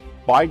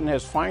Biden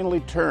has finally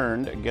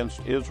turned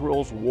against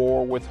Israel's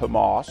war with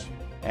Hamas,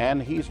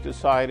 and he's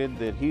decided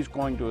that he's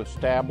going to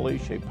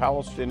establish a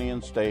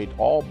Palestinian state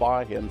all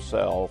by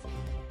himself,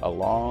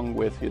 along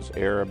with his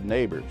Arab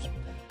neighbors.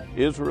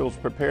 Israel's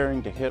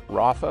preparing to hit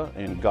Rafah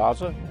in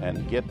Gaza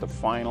and get the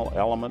final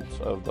elements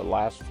of the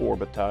last 4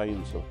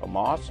 battalions of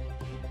Hamas.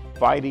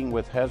 Fighting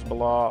with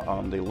Hezbollah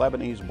on the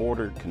Lebanese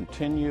border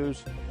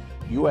continues.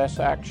 U.S.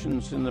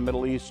 actions in the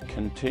Middle East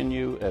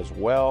continue as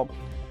well.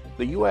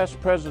 The U.S.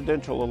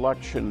 presidential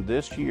election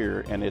this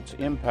year and its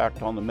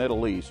impact on the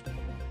Middle East.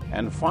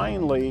 And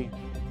finally,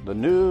 the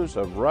news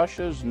of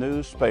Russia's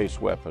new space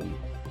weapon.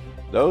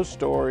 Those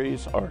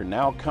stories are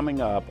now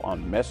coming up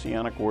on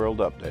Messianic World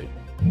Update.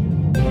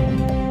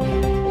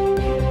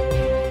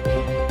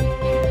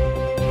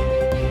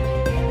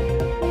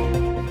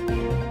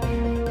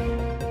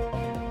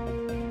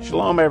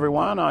 Shalom,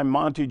 everyone. I'm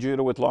Monty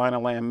Judah with Lion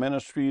of Lamb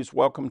Ministries.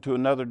 Welcome to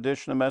another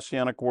edition of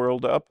Messianic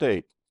World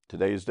Update.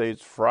 Today's date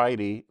is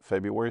Friday,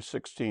 February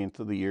 16th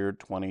of the year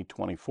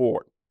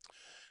 2024.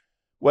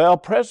 Well,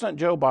 President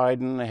Joe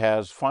Biden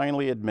has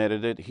finally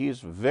admitted it.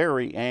 He's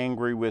very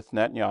angry with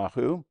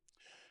Netanyahu.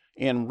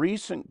 In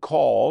recent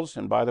calls,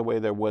 and by the way,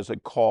 there was a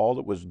call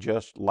that was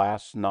just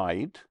last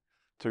night,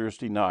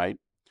 Thursday night,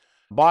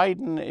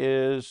 Biden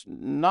is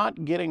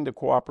not getting the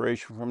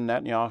cooperation from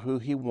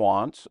Netanyahu he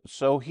wants,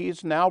 so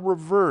he's now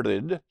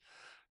reverted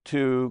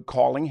to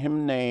calling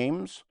him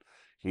names.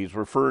 He's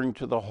referring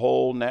to the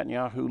whole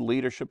Netanyahu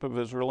leadership of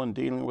Israel in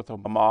dealing with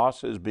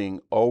Hamas as being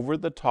over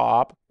the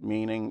top,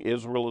 meaning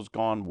Israel has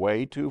gone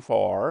way too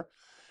far.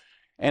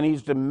 And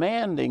he's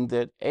demanding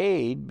that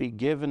aid be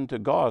given to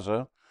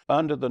Gaza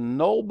under the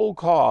noble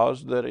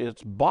cause that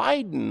it's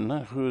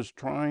Biden who's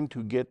trying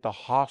to get the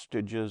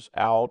hostages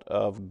out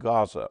of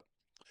Gaza.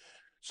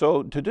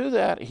 So to do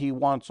that, he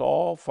wants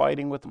all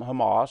fighting with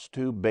Hamas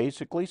to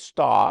basically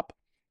stop.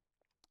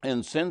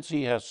 And since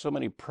he has so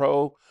many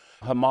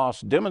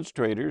pro-Hamas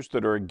demonstrators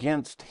that are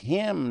against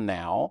him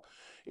now,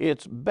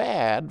 it's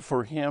bad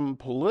for him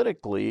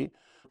politically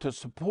to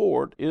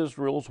support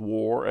Israel's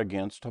war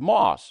against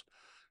Hamas.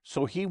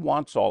 So he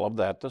wants all of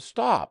that to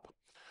stop.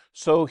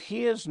 So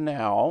he is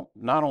now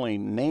not only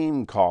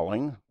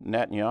name-calling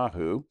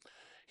Netanyahu,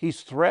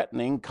 he's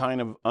threatening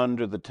kind of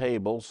under the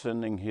table,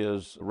 sending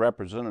his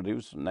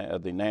representatives,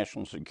 the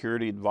National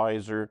Security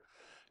Advisor,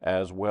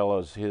 as well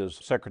as his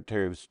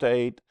Secretary of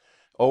State,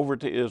 over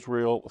to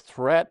Israel,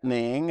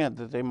 threatening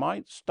that they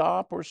might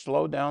stop or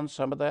slow down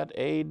some of that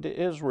aid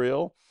to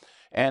Israel.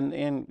 And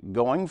in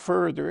going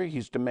further,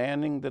 he's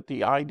demanding that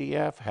the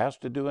IDF has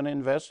to do an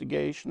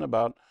investigation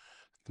about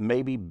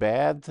maybe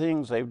bad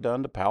things they've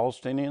done to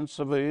Palestinian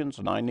civilians,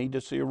 and I need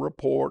to see a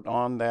report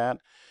on that.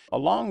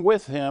 Along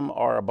with him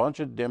are a bunch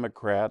of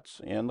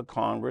Democrats in the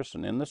Congress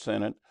and in the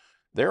Senate.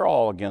 They're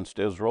all against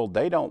Israel.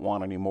 They don't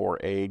want any more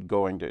aid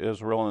going to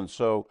Israel, and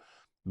so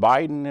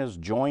Biden is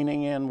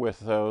joining in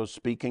with those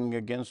speaking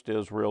against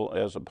Israel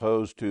as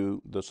opposed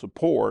to the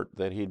support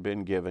that he'd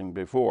been giving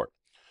before.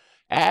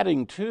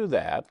 Adding to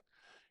that,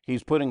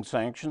 he's putting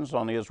sanctions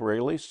on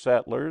Israeli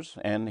settlers,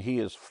 and he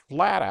is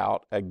flat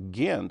out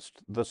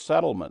against the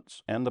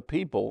settlements and the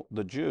people,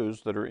 the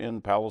Jews that are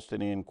in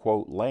Palestinian,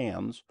 quote,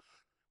 lands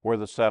where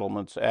the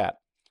settlement's at.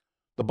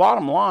 The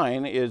bottom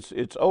line is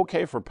it's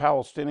okay for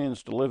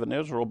Palestinians to live in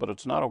Israel, but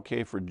it's not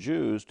okay for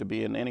Jews to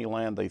be in any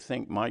land they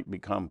think might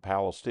become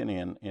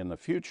Palestinian in the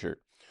future.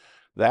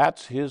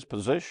 That's his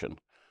position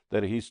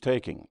that he's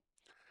taking,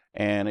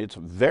 and it's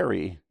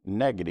very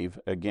negative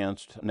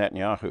against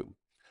Netanyahu.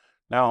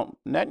 Now,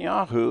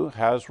 Netanyahu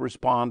has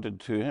responded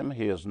to him.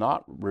 He has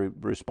not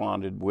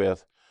responded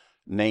with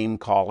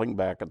name-calling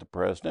back at the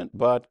president,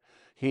 but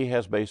he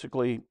has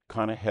basically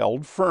kind of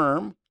held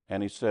firm,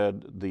 and he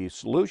said the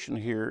solution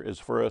here is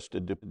for us to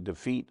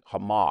defeat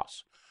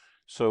Hamas.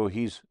 So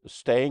he's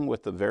staying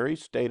with the very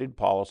stated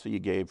policy he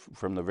gave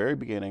from the very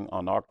beginning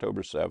on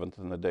October 7th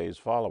and the days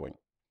following.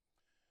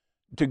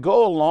 To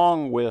go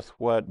along with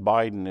what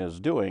Biden is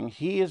doing,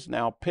 he is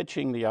now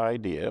pitching the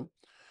idea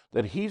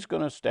that he's going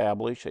to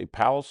establish a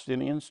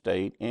Palestinian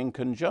state in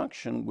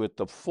conjunction with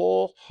the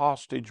full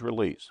hostage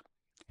release.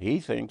 He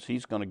thinks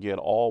he's going to get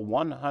all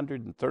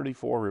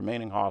 134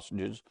 remaining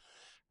hostages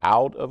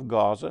out of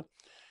Gaza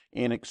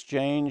in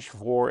exchange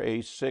for a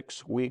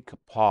 6-week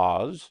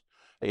pause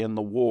in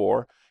the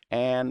war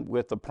and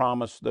with the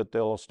promise that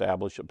they'll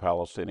establish a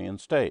Palestinian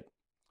state.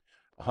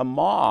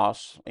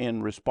 Hamas,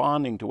 in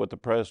responding to what the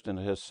president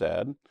has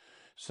said,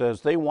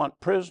 says they want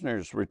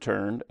prisoners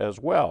returned as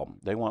well.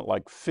 They want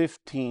like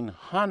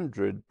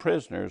 1,500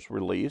 prisoners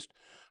released.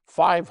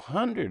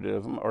 500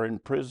 of them are in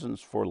prisons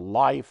for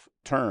life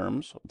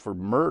terms for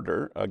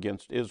murder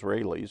against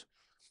Israelis.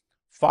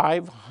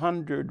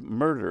 500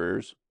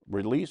 murderers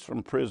released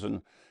from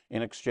prison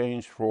in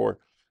exchange for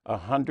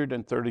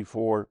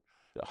 134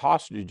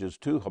 hostages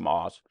to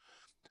Hamas,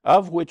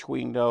 of which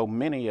we know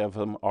many of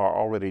them are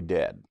already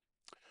dead.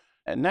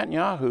 And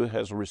Netanyahu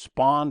has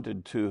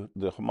responded to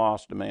the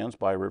Hamas demands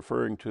by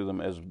referring to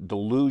them as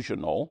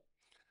delusional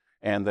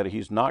and that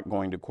he's not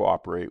going to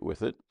cooperate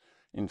with it.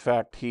 In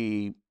fact,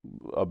 he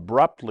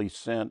abruptly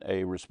sent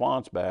a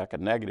response back, a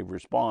negative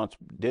response,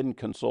 didn't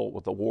consult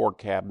with the war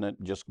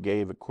cabinet, just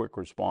gave a quick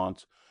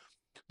response.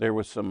 There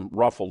was some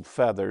ruffled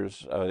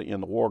feathers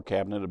in the war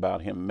cabinet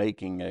about him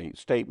making a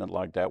statement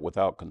like that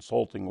without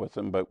consulting with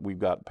them, but we've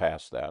got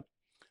past that.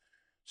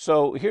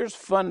 So here's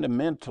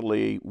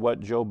fundamentally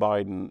what Joe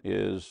Biden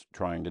is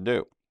trying to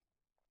do.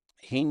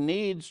 He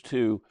needs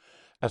to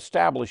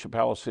establish a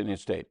Palestinian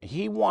state.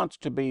 He wants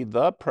to be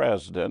the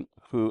president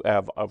who,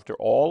 after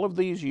all of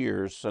these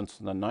years since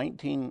the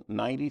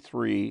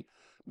 1993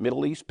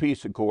 Middle East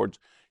peace accords,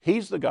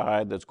 he's the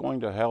guy that's going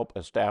to help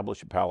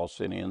establish a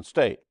Palestinian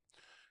state.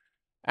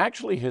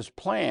 Actually, his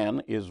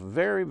plan is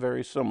very,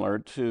 very similar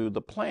to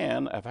the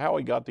plan of how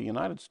he got the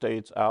United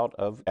States out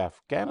of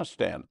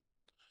Afghanistan.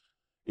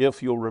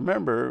 If you'll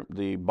remember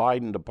the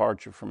Biden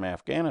departure from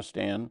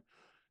Afghanistan,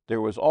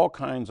 there was all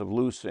kinds of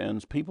loose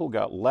ends. People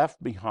got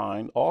left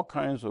behind. All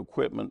kinds of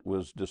equipment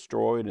was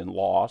destroyed and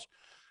lost.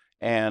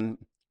 And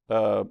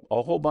a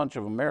whole bunch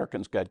of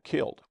Americans got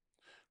killed.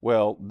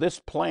 Well, this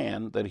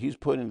plan that he's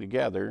putting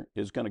together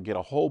is going to get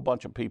a whole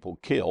bunch of people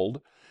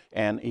killed,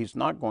 and he's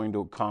not going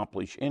to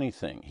accomplish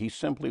anything. He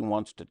simply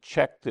wants to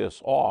check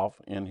this off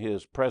in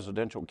his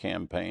presidential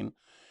campaign.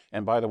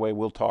 And by the way,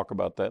 we'll talk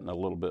about that in a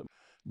little bit.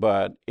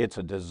 But it's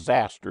a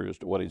disaster as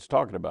to what he's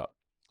talking about.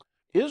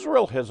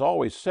 Israel has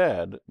always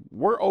said,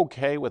 we're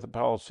okay with a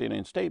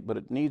Palestinian state, but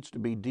it needs to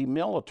be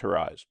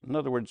demilitarized. In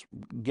other words,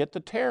 get the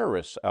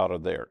terrorists out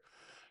of there.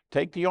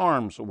 Take the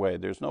arms away.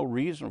 There's no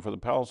reason for the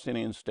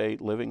Palestinian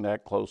state living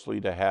that closely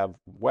to have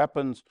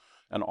weapons,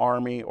 an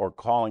army, or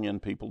calling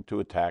in people to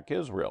attack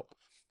Israel.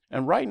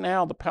 And right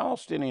now, the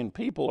Palestinian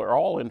people are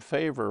all in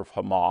favor of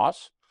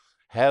Hamas,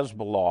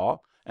 Hezbollah,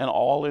 and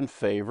all in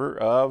favor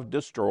of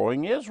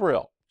destroying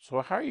Israel.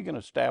 So how are you going to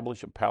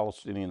establish a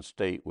Palestinian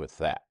state with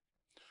that?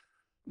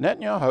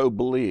 Netanyahu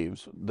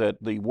believes that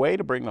the way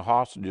to bring the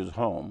hostages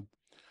home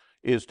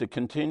is to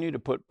continue to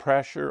put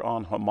pressure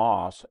on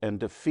Hamas and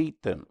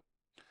defeat them.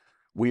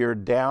 We are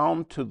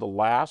down to the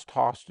last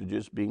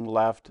hostages being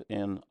left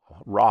in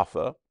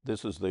Rafah.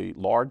 This is the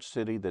large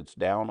city that's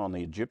down on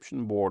the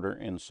Egyptian border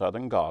in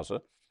southern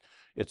Gaza.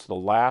 It's the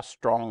last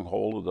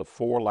stronghold of the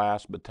 4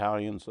 last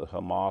battalions of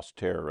Hamas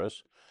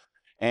terrorists.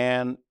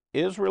 And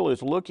Israel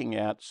is looking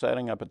at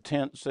setting up a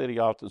tent city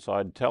off the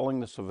side, telling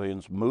the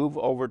civilians, move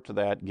over to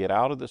that, get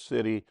out of the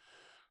city,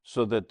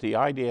 so that the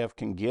IDF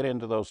can get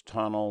into those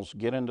tunnels,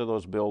 get into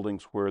those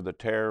buildings where the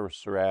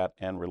terrorists are at,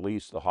 and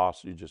release the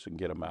hostages and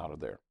get them out of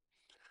there.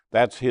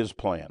 That's his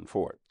plan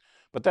for it.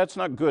 But that's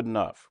not good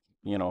enough,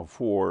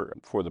 for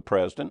the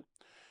president.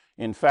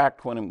 In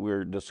fact, when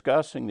we're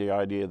discussing the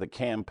idea of the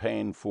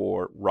campaign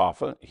for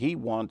Rafah, he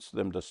wants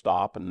them to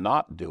stop and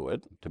not do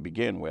it to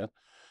begin with.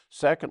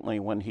 Secondly,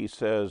 when he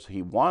says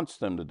he wants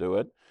them to do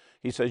it,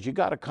 he says you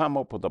got to come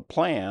up with a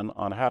plan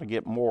on how to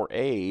get more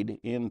aid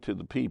into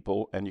the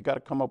people, and you got to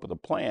come up with a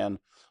plan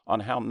on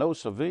how no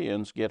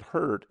civilians get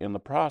hurt in the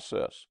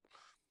process.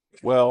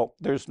 Well,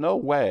 there's no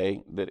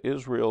way that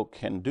Israel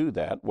can do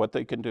that. What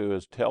they can do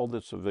is tell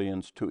the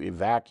civilians to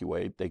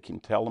evacuate. They can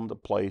tell them the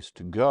place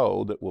to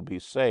go that will be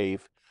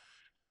safe.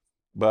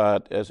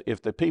 But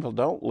if the people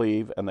don't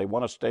leave and they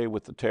want to stay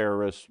with the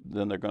terrorists,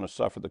 then they're going to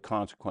suffer the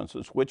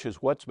consequences, which is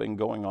what's been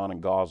going on in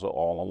Gaza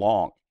all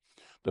along.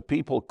 The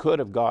people could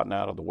have gotten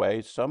out of the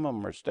way. Some of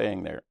them are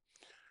staying there.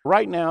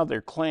 Right now,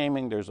 they're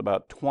claiming there's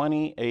about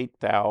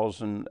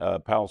 28,000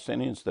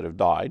 Palestinians that have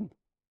died.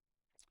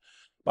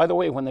 By the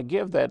way, when they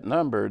give that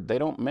number, they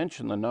don't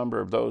mention the number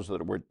of those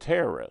that were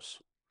terrorists.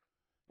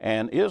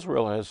 And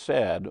Israel has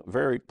said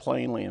very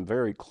plainly and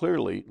very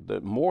clearly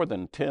that more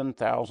than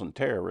 10,000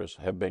 terrorists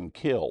have been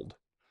killed.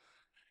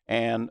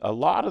 And a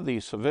lot of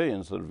these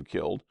civilians that have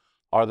killed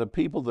are the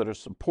people that are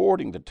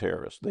supporting the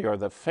terrorists. They are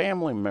the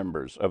family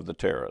members of the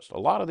terrorists. A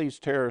lot of these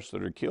terrorists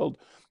that are killed,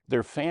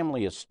 their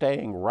family is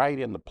staying right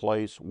in the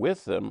place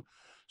with them.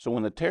 So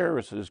when the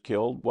terrorist is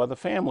killed, well, the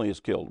family is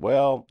killed.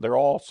 Well, they're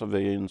all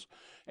civilians.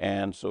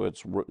 And so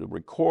it's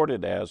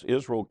recorded as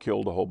Israel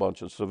killed a whole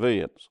bunch of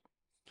civilians.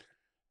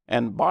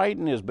 And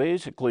Biden is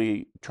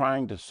basically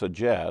trying to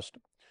suggest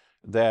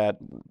that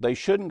they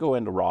shouldn't go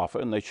into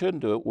Rafah and they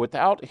shouldn't do it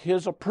without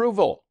his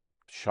approval.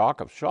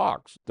 Shock of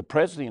shocks. The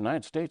President of the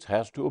United States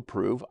has to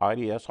approve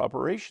IDF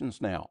operations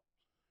now.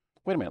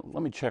 Wait a minute,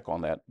 let me check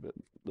on that.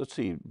 Let's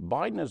see,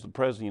 Biden is the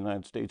President of the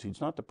United States.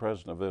 He's not the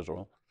President of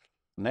Israel.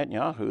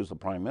 Netanyahu is the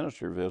Prime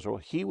Minister of Israel.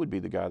 He would be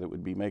the guy that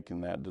would be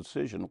making that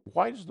decision.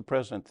 Why does the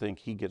President think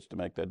he gets to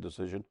make that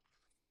decision?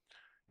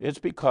 It's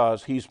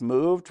because he's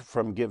moved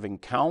from giving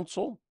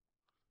counsel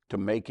to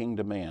making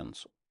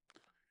demands.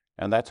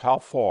 And that's how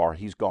far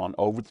he's gone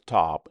over the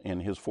top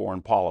in his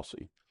foreign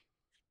policy.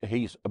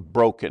 He's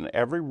broken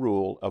every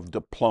rule of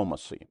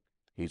diplomacy.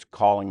 He's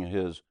calling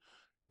his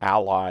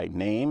ally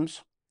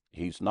names.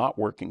 He's not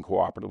working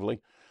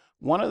cooperatively.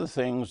 One of the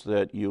things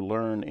that you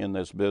learn in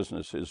this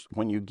business is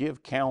when you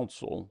give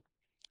counsel,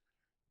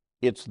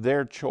 it's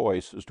their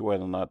choice as to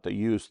whether or not they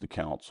use the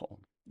counsel.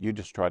 You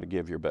just try to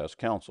give your best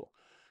counsel.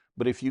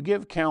 But if you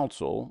give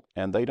counsel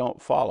and they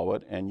don't follow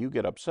it and you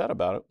get upset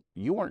about it,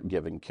 you weren't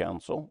giving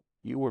counsel.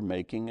 you were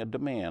making a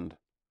demand.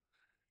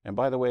 And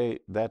by the way,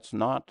 that's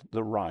not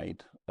the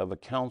right of a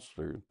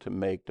counselor to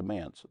make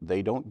demands.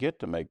 They don't get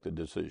to make the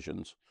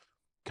decisions.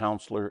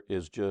 Counselor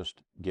is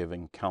just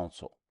giving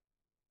counsel.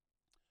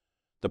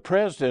 The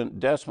president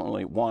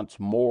desperately wants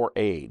more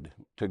aid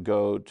to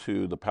go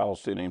to the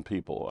Palestinian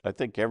people. I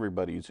think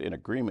everybody's in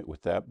agreement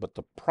with that, but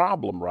the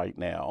problem right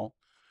now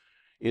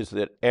is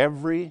that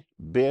every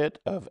bit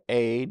of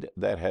aid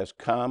that has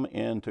come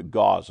into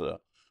Gaza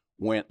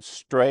went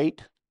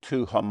straight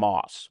to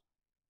Hamas.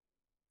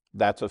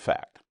 That's a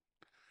fact.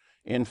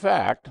 In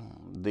fact,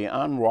 the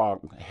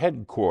UNRWA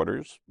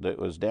headquarters that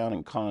was down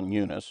in Khan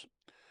Yunis,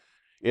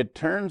 it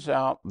turns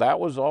out that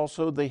was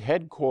also the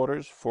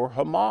headquarters for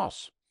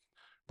Hamas.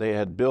 They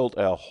had built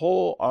a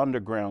whole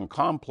underground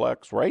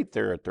complex right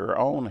there at their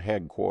own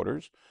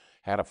headquarters,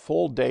 had a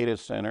full data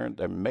center,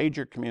 their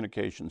major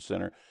communication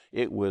center.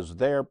 It was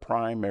their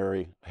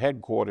primary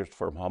headquarters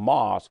for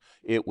Hamas.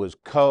 It was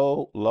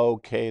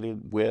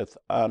co-located with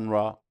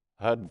UNRWA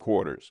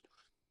headquarters.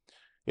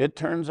 It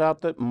turns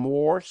out that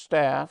more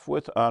staff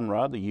with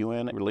UNRWA, the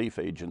UN relief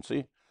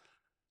agency,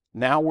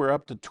 now we're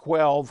up to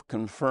 12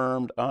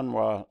 confirmed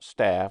UNRWA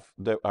staff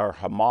that are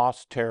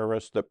Hamas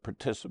terrorists that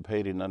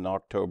participated on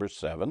October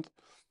 7th.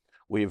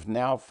 We've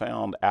now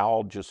found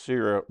Al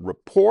Jazeera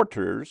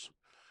reporters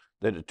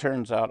that it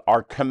turns out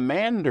are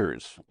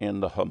commanders in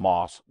the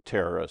Hamas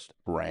terrorist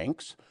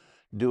ranks,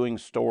 doing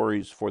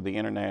stories for the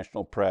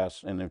international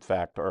press and in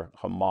fact are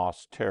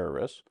Hamas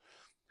terrorists.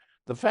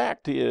 The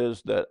fact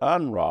is that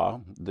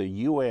UNRWA, the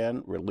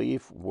UN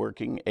Relief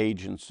Working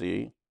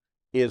Agency,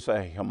 is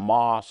a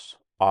Hamas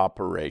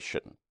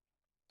operation.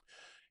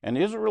 And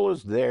Israel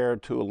is there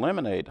to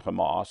eliminate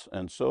Hamas,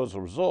 and so as a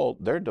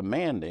result, they're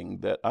demanding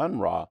that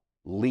UNRWA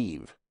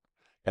leave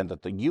and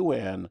that the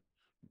UN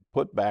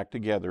put back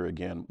together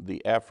again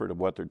the effort of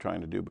what they're trying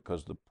to do,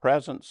 because the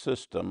present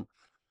system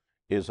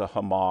is a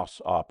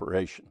Hamas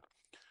operation.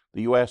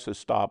 The U.S. has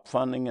stopped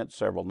funding it.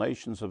 Several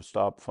nations have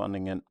stopped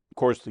funding it. Of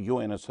course, the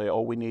UN has said,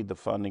 oh, we need the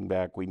funding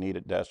back. We need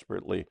it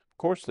desperately. Of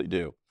course they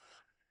do.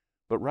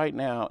 But right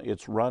now,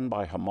 it's run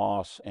by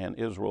Hamas, and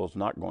Israel is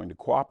not going to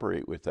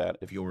cooperate with that.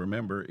 If you'll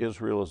remember,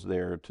 Israel is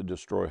there to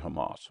destroy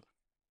Hamas.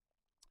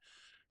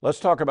 Let's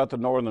talk about the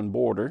northern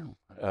border.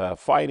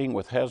 Fighting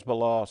with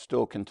Hezbollah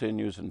still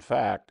continues. In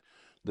fact,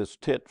 this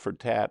tit for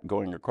tat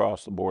going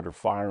across the border,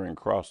 firing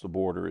across the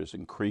border is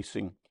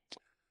increasing.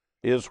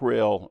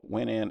 Israel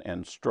went in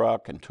and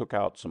struck and took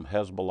out some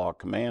Hezbollah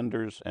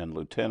commanders and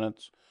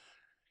lieutenants.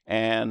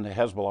 And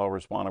Hezbollah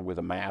responded with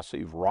a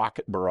massive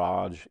rocket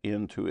barrage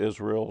into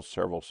Israel.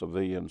 Several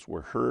civilians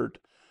were hurt.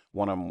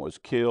 One of them was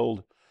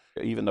killed,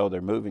 even though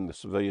they're moving the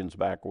civilians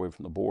back away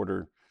from the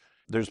border.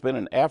 There's been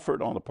an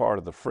effort on the part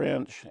of the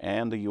French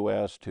and the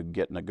U.S. to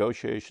get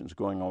negotiations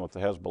going on with the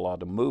Hezbollah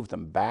to move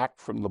them back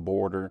from the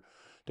border,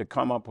 to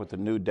come up with a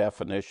new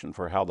definition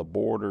for how the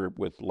border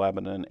with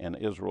Lebanon and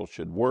Israel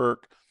should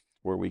work,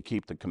 where we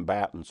keep the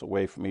combatants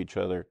away from each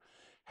other.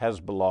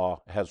 Hezbollah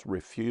has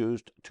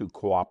refused to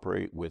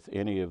cooperate with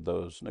any of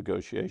those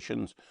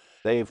negotiations.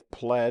 They've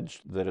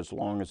pledged that as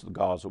long as the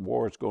Gaza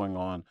war is going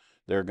on,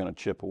 they're going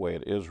to chip away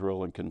at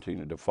Israel and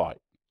continue to fight.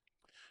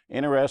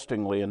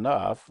 Interestingly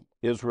enough,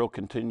 Israel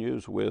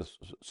continues with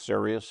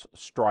serious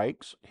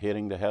strikes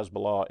hitting the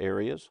Hezbollah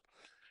areas,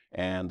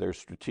 and there's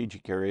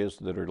strategic areas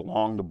that are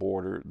along the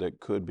border that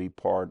could be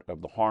part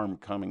of the harm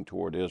coming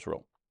toward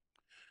Israel.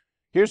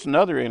 Here's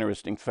another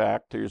interesting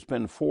fact. There's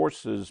been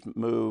forces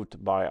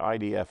moved by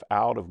IDF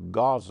out of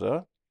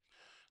Gaza.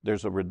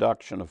 There's a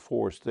reduction of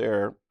force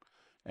there,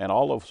 and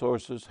all of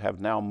sources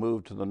have now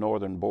moved to the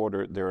northern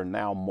border. There are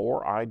now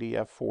more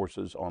IDF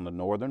forces on the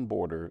northern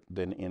border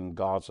than in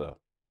Gaza.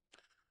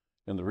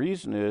 And the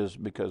reason is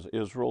because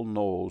Israel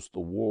knows the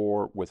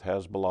war with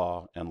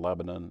Hezbollah and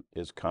Lebanon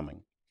is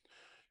coming,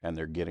 and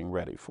they're getting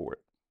ready for it.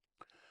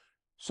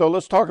 So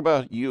let's talk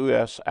about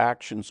U.S.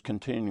 actions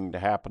continuing to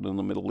happen in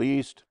the Middle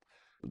East.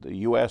 The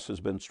U.S. has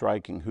been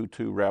striking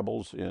Hutu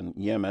rebels in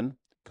Yemen,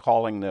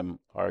 calling them,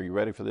 are you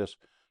ready for this,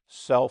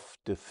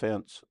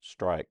 self-defense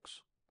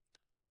strikes.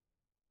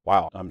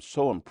 Wow, I'm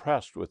so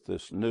impressed with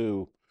this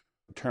new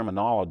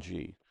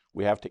terminology.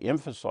 We have to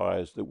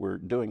emphasize that we're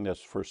doing this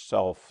for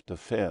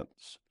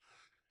self-defense.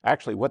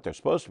 Actually, what they're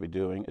supposed to be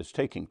doing is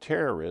taking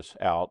terrorists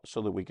out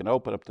so that we can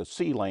open up the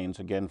sea lanes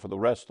again for the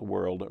rest of the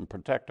world and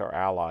protect our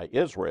ally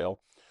Israel.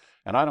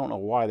 And I don't know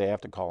why they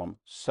have to call them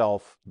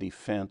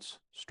self-defense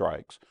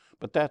strikes,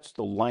 but that's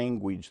the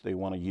language they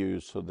want to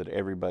use so that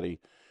everybody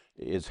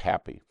is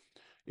happy.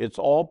 It's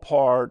all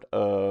part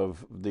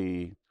of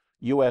the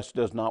U.S.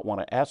 does not want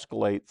to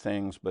escalate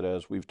things, but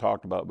as we've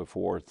talked about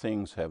before,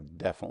 things have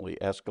definitely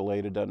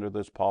escalated under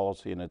this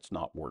policy, and it's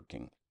not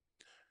working.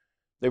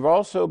 They've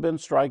also been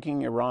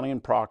striking Iranian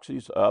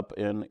proxies up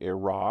in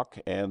Iraq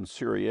and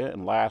Syria.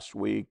 And last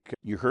week,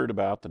 you heard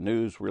about the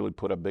news really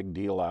put a big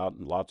deal out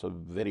and lots of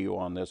video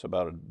on this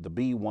about the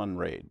B-1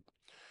 raid.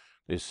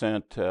 They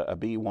sent a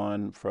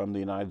B-1 from the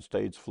United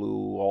States,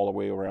 flew all the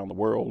way around the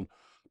world,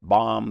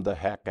 bombed the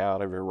heck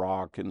out of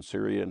Iraq and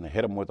Syria and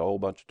hit them with a whole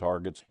bunch of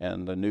targets.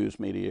 And the news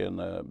media and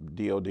the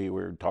DOD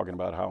were talking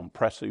about how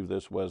impressive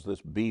this was.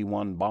 This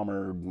B-1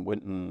 bomber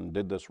went and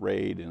did this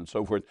raid and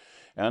so forth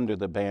under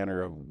the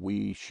banner of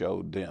 "we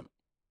showed them."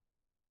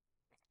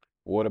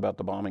 What about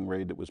the bombing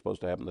raid that was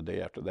supposed to happen the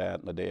day after that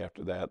and the day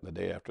after that and the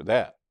day after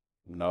that?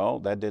 No,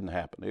 that didn't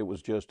happen. It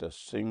was just a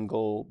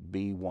single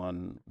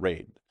B-1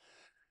 raid.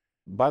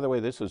 By the way,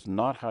 this is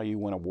not how you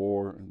win a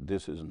war.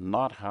 This is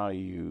not how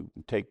you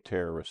take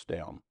terrorists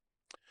down.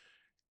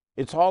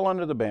 It's all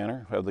under the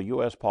banner of the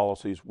U.S.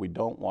 policies. We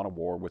don't want a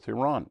war with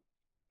Iran.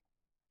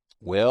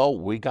 Well,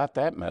 we got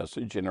that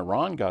message, and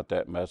Iran got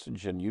that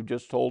message, and you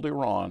just told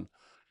Iran,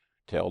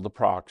 tell the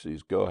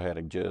proxies, go ahead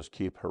and just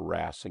keep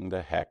harassing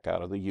the heck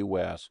out of the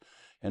U.S.,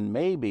 and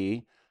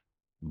maybe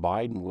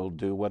Biden will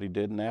do what he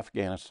did in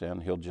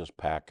Afghanistan. He'll just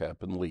pack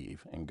up and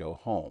leave and go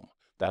home.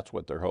 That's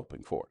what they're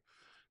hoping for.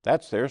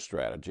 That's their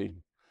strategy,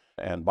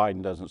 and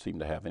Biden doesn't seem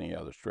to have any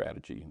other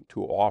strategy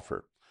to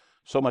offer.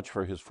 So much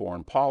for his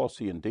foreign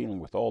policy and dealing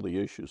with all the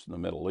issues in the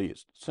Middle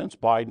East. Since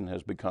Biden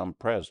has become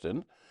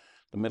president,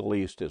 the Middle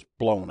East is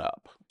blown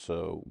up.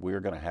 So we're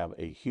going to have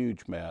a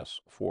huge mess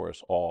for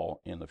us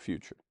all in the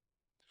future.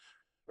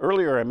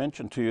 Earlier, I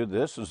mentioned to you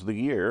this is the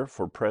year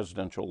for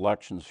presidential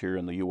elections here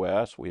in the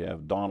U.S. We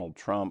have Donald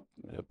Trump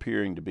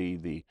appearing to be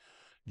the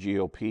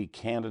GOP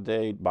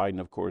candidate. Biden,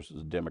 of course,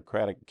 is a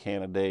Democratic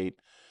candidate.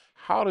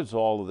 How does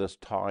all of this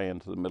tie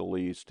into the Middle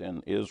East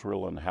and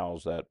Israel, and how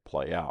does that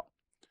play out?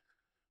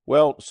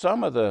 Well,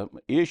 some of the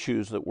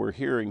issues that we're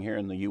hearing here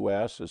in the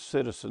U.S. as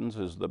citizens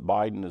is that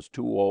Biden is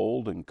too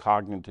old and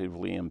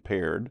cognitively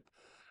impaired,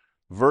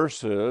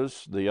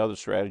 versus the other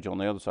strategy on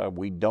the other side,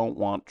 we don't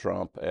want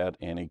Trump at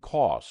any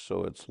cost.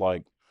 So it's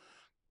like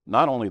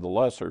not only the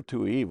lesser of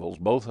two evils,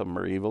 both of them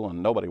are evil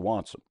and nobody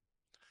wants them.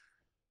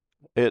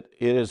 It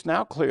is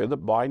now clear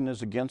that Biden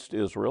is against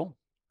Israel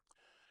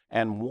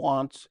and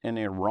wants an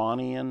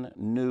Iranian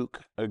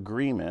nuke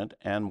agreement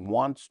and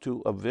wants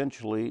to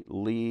eventually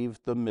leave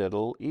the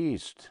Middle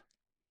East.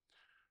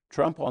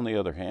 Trump, on the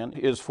other hand,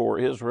 is for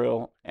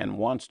Israel and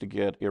wants to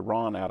get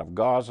Iran out of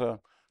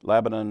Gaza,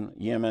 Lebanon,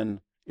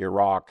 Yemen,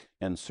 Iraq,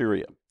 and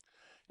Syria.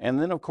 And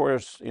then, of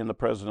course, in the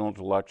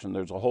presidential election,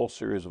 there's a whole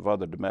series of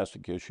other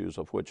domestic issues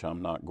of which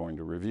I'm not going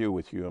to review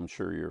with you. I'm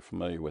sure you're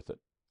familiar with it.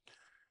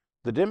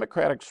 The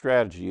Democratic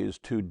strategy is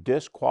to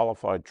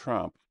disqualify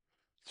Trump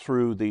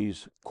through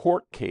these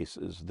court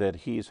cases that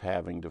he's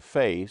having to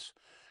face,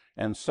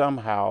 and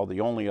somehow the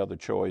only other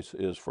choice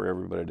is for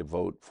everybody to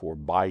vote for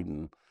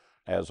Biden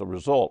as a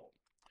result.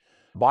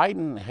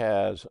 Biden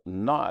has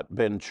not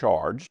been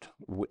charged,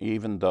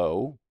 even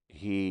though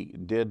he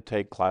did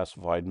take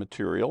classified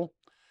material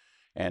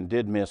and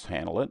did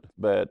mishandle it,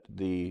 but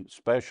the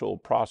special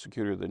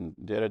prosecutor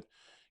that did it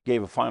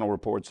gave a final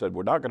report, said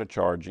we're not going to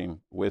charge him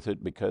with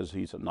it because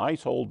he's a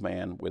nice old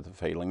man with a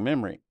failing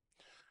memory.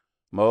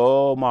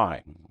 Oh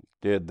my,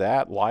 did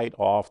that light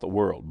off the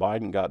world.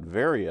 Biden got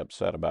very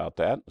upset about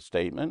that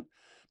statement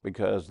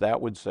because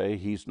that would say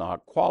he's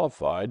not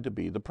qualified to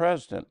be the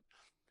president.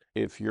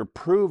 If you're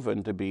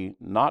proven to be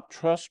not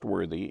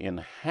trustworthy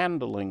in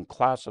handling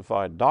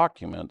classified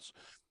documents,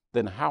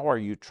 then how are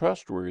you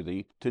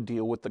trustworthy to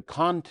deal with the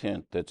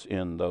content that's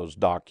in those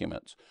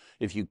documents?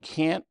 If you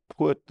can't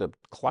put the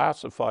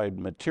classified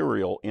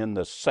material in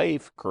the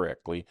safe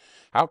correctly,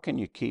 how can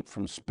you keep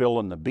from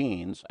spilling the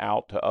beans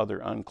out to other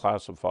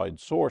unclassified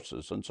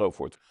sources and so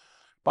forth?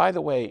 By the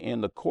way,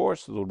 in the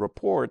course of the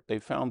report, they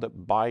found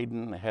that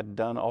Biden had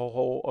done a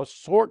whole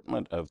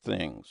assortment of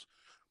things,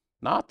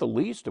 not the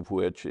least of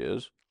which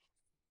is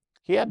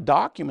he had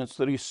documents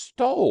that he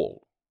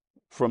stole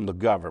from the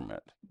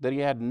government that he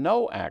had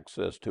no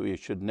access to, he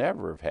should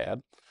never have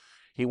had.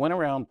 He went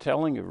around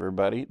telling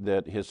everybody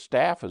that his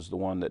staff is the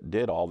one that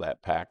did all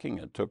that packing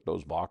and took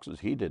those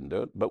boxes. He didn't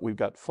do it, but we've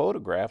got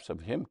photographs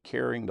of him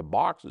carrying the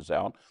boxes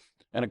out,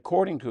 and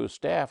according to his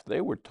staff,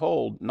 they were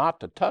told not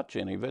to touch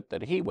any of it,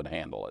 that he would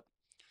handle it.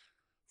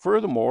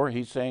 Furthermore,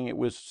 he's saying it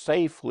was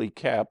safely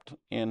kept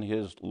in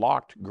his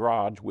locked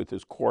garage with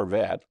his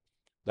Corvette.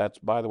 That's,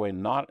 by the way,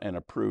 not an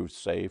approved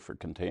safe or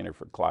container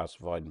for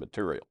classified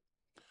material.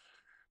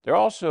 There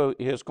also,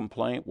 his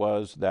complaint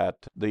was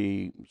that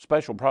the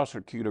special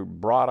prosecutor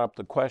brought up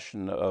the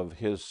question of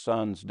his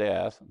son's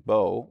death,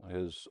 Beau,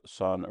 his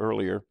son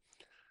earlier.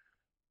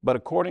 But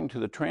according to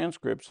the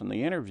transcripts and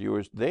the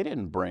interviewers, they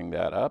didn't bring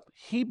that up.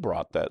 He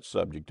brought that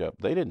subject up.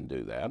 They didn't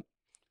do that.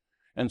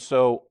 And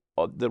so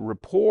the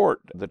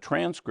report, the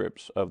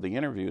transcripts of the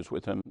interviews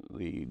with him,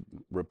 the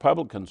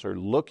Republicans are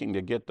looking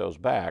to get those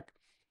back.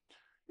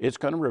 It's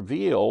going to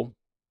reveal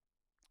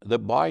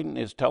that Biden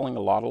is telling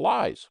a lot of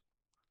lies.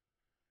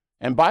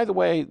 And by the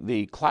way,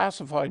 the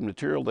classified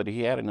material that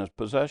he had in his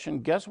possession,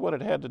 guess what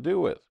it had to do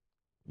with?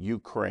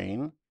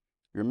 Ukraine.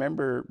 You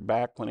remember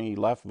back when he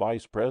left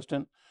vice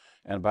president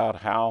and about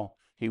how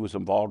he was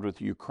involved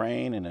with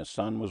Ukraine and his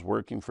son was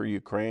working for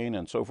Ukraine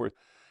and so forth?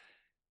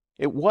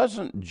 It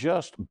wasn't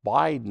just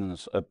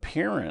Biden's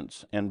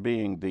appearance and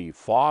being the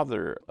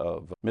father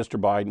of Mr.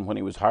 Biden when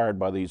he was hired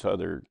by these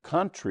other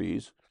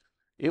countries.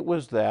 It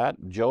was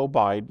that Joe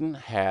Biden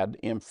had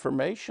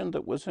information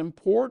that was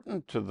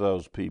important to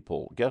those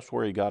people. Guess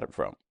where he got it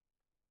from?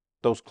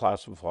 Those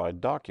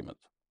classified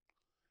documents.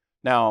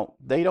 Now,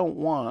 they don't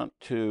want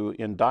to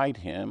indict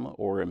him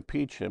or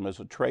impeach him as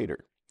a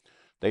traitor.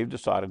 They've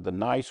decided the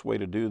nice way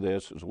to do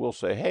this is we'll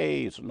say,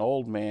 hey, he's an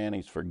old man,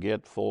 he's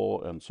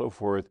forgetful, and so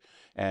forth,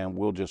 and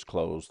we'll just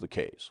close the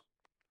case.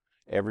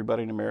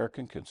 Everybody in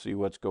America can see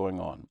what's going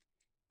on.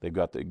 They've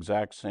got the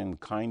exact same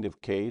kind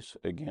of case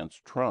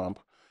against Trump,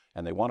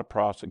 and they want to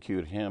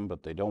prosecute him,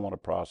 but they don't want to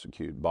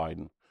prosecute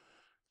Biden.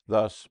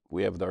 Thus,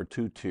 we have our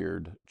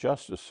two-tiered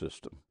justice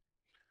system.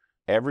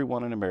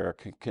 Everyone in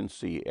America can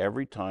see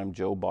every time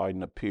Joe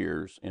Biden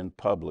appears in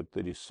public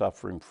that he's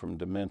suffering from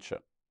dementia.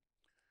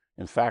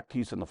 In fact,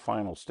 he's in the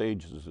final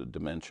stages of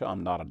dementia.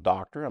 I'm not a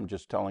doctor. I'm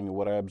just telling you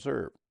what I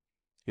observe.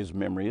 His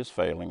memory is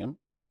failing him.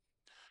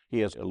 He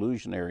has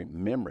illusionary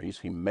memories.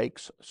 He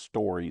makes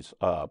stories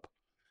up.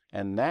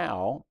 And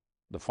now,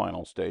 the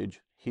final stage,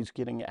 he's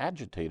getting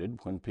agitated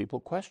when people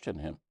question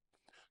him.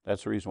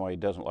 That's the reason why he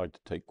doesn't like to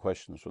take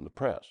questions from the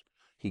press.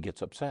 He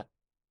gets upset.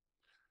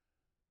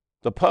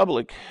 The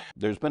public,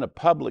 there's been a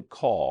public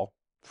call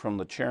from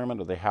the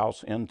chairman of the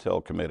House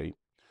Intel Committee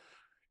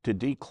to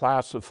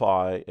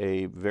declassify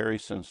a very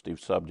sensitive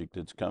subject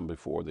that's come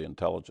before the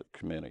intelligence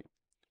community.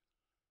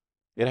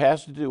 It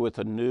has to do with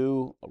a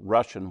new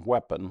Russian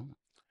weapon,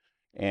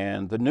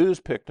 and the news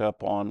picked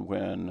up on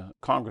when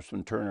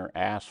Congressman Turner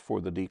asked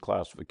for the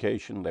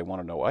declassification. They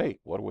want to know, hey,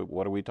 what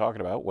are we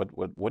talking about? What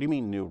do you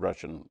mean new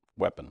Russian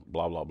weapon?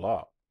 Blah, blah,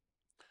 blah.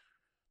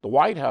 The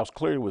White House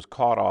clearly was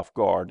caught off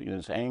guard and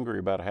is angry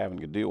about having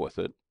to deal with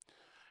it.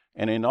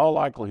 And in all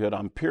likelihood,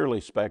 I'm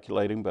purely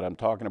speculating, but I'm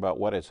talking about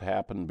what has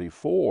happened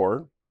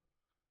before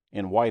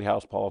in White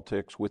House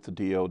politics with the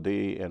DOD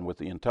and with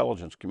the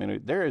intelligence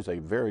community. There is a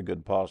very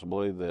good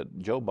possibility that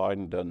Joe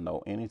Biden doesn't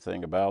know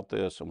anything about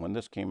this. And when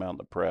this came out in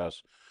the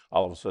press,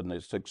 all of a sudden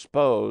it's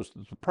exposed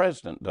that the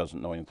president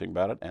doesn't know anything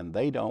about it, and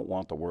they don't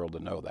want the world to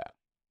know that.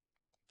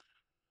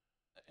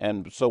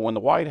 And so when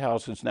the White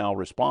House is now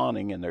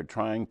responding and they're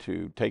trying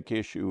to take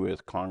issue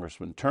with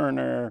Congressman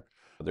Turner,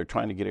 they're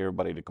trying to get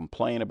everybody to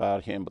complain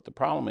about him, but the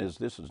problem is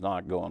this is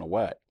not going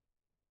away.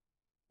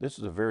 This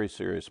is a very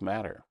serious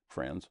matter,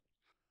 friends.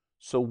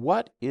 So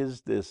what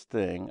is this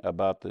thing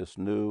about this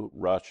new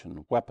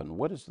Russian weapon?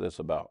 What is this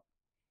about?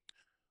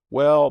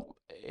 Well,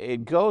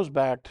 it goes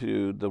back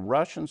to the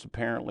Russians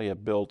apparently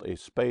have built a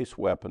space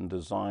weapon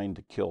designed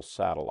to kill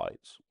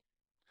satellites.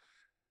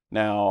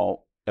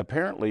 Now,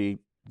 apparently,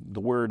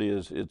 the word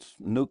is it's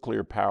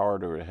nuclear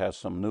powered or it has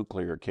some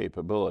nuclear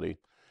capability,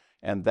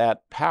 and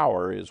that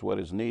power is what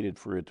is needed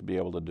for it to be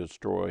able to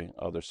destroy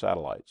other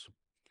satellites.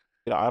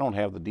 I don't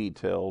have the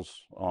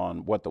details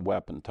on what the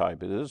weapon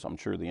type is. I'm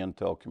sure the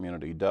intel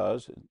community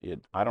does.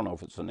 I don't know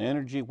if it's an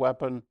energy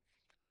weapon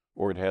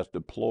or it has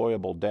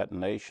deployable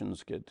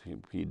detonations get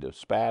to be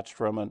dispatched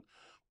from it,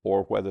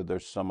 or whether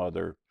there's some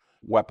other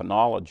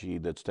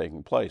weaponology that's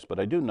taking place. But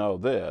I do know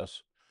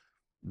this,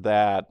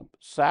 that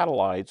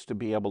satellites, to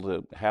be able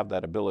to have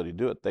that ability to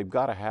do it, they've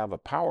got to have a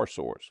power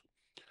source.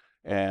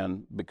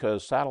 And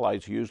because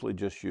satellites usually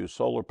just use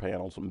solar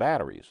panels and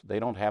batteries, they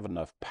don't have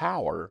enough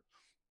power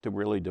to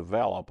really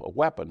develop a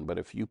weapon. But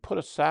if you put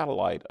a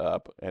satellite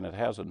up and it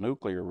has a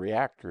nuclear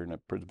reactor and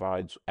it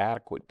provides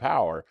adequate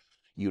power,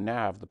 you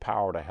now have the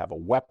power to have a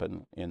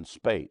weapon in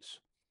space.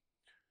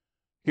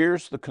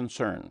 Here's the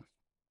concern.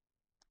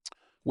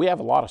 We have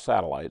a lot of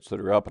satellites that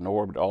are up in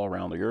orbit all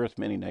around the Earth.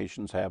 Many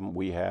nations have them.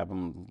 We have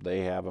them.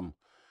 They have them.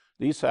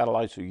 These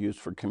satellites are used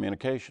for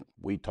communication.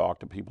 We talk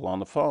to people on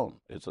the phone.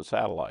 It's a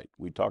satellite.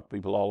 We talk to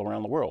people all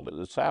around the world.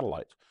 It's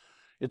satellites.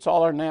 It's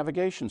all our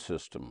navigation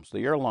systems.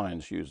 The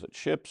airlines use it.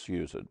 Ships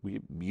use it.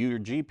 Your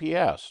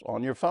GPS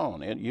on your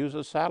phone, it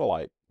uses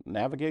satellite.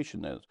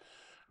 Navigation is.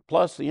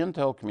 Plus, the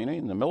intel community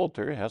and the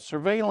military has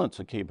surveillance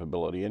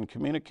capability and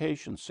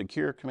communications,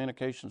 secure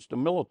communications to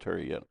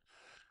military.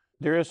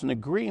 There is an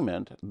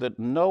agreement that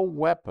no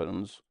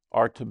weapons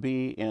are to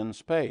be in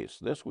space.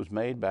 This was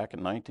made back in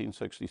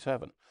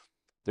 1967.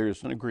 There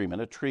is an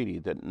agreement, a treaty,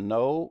 that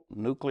no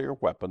nuclear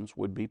weapons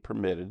would be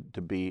permitted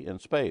to be in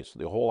space.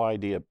 The whole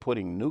idea of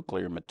putting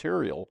nuclear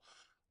material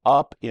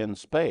up in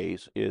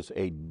space is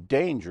a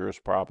dangerous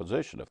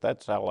proposition. If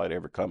that satellite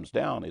ever comes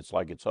down, it's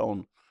like its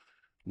own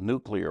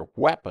nuclear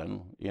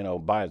weapon,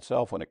 by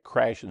itself when it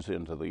crashes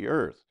into the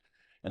Earth.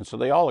 And so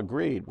they all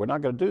agreed, we're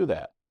not going to do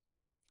that.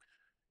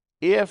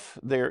 If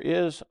there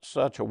is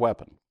such a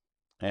weapon,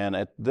 and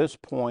at this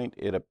point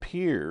it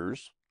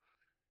appears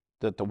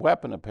that the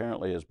weapon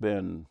apparently has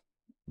been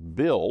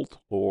built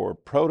or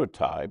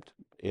prototyped,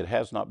 it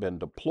has not been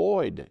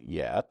deployed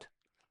yet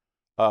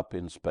up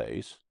in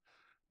space,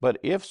 but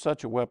if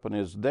such a weapon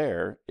is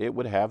there, it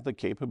would have the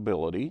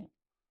capability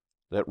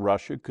that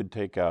Russia could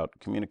take out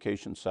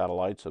communication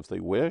satellites if they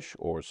wish,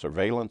 or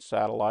surveillance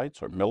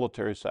satellites, or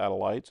military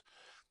satellites,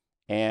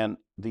 and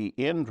the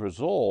end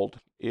result,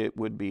 it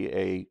would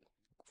be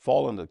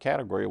fall into the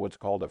category of what's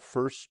called a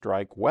first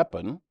strike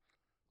weapon,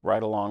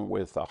 right along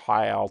with a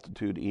high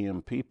altitude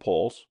EMP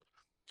pulse.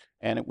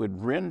 And it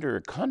would render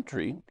a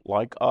country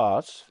like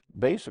us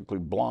basically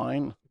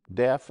blind,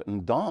 deaf,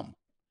 and dumb.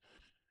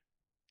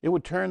 It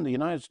would turn the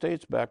United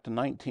States back to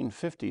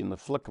 1950 in the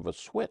flick of a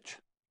switch.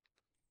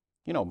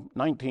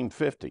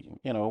 1950,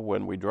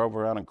 when we drove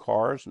around in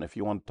cars, and if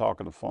you wanted to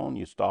talk on the phone,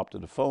 you stopped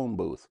at a phone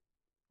booth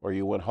or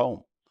you went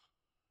home.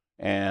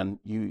 And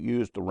you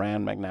used the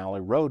Rand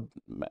McNally Road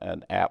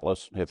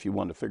Atlas if you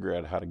wanted to figure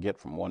out how to get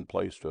from one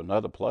place to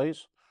another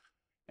place.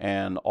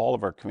 And all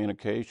of our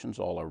communications,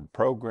 all our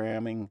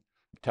programming,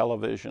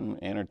 television,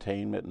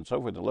 entertainment, and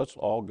so forth, let's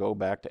all go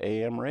back to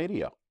AM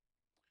radio.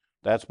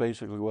 That's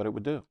basically what it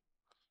would do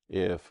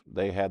if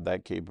they had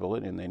that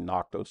capability and they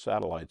knocked those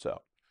satellites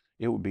out.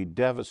 It would be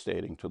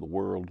devastating to the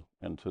world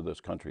and to this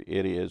country.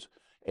 It is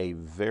a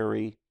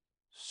very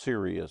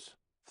serious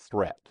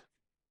threat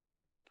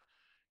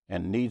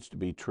and needs to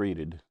be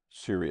treated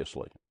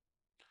seriously.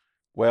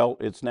 Well,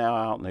 it's now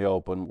out in the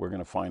open. We're going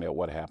to find out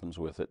what happens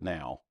with it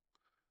now.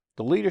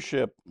 The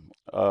leadership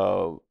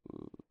of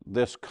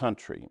this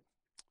country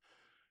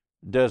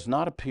does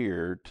not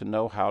appear to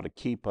know how to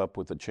keep up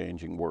with the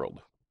changing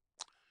world.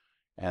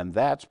 And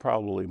that's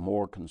probably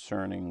more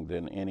concerning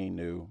than any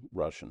new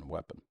Russian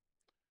weapon.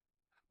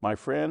 My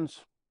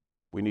friends,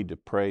 we need to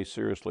pray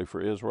seriously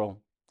for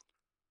Israel.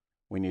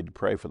 We need to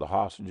pray for the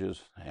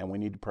hostages, and we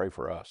need to pray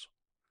for us,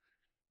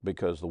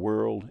 because the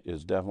world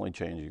is definitely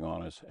changing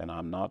on us, and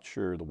I'm not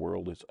sure the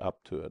world is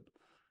up to it.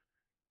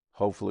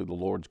 Hopefully the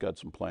Lord's got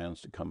some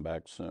plans to come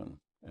back soon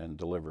and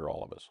deliver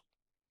all of us.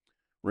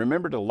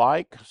 Remember to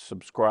like,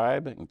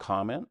 subscribe, and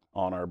comment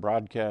on our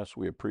broadcast.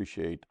 We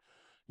appreciate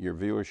your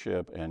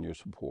viewership and your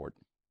support.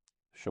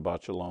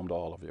 Shabbat Shalom to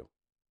all of you.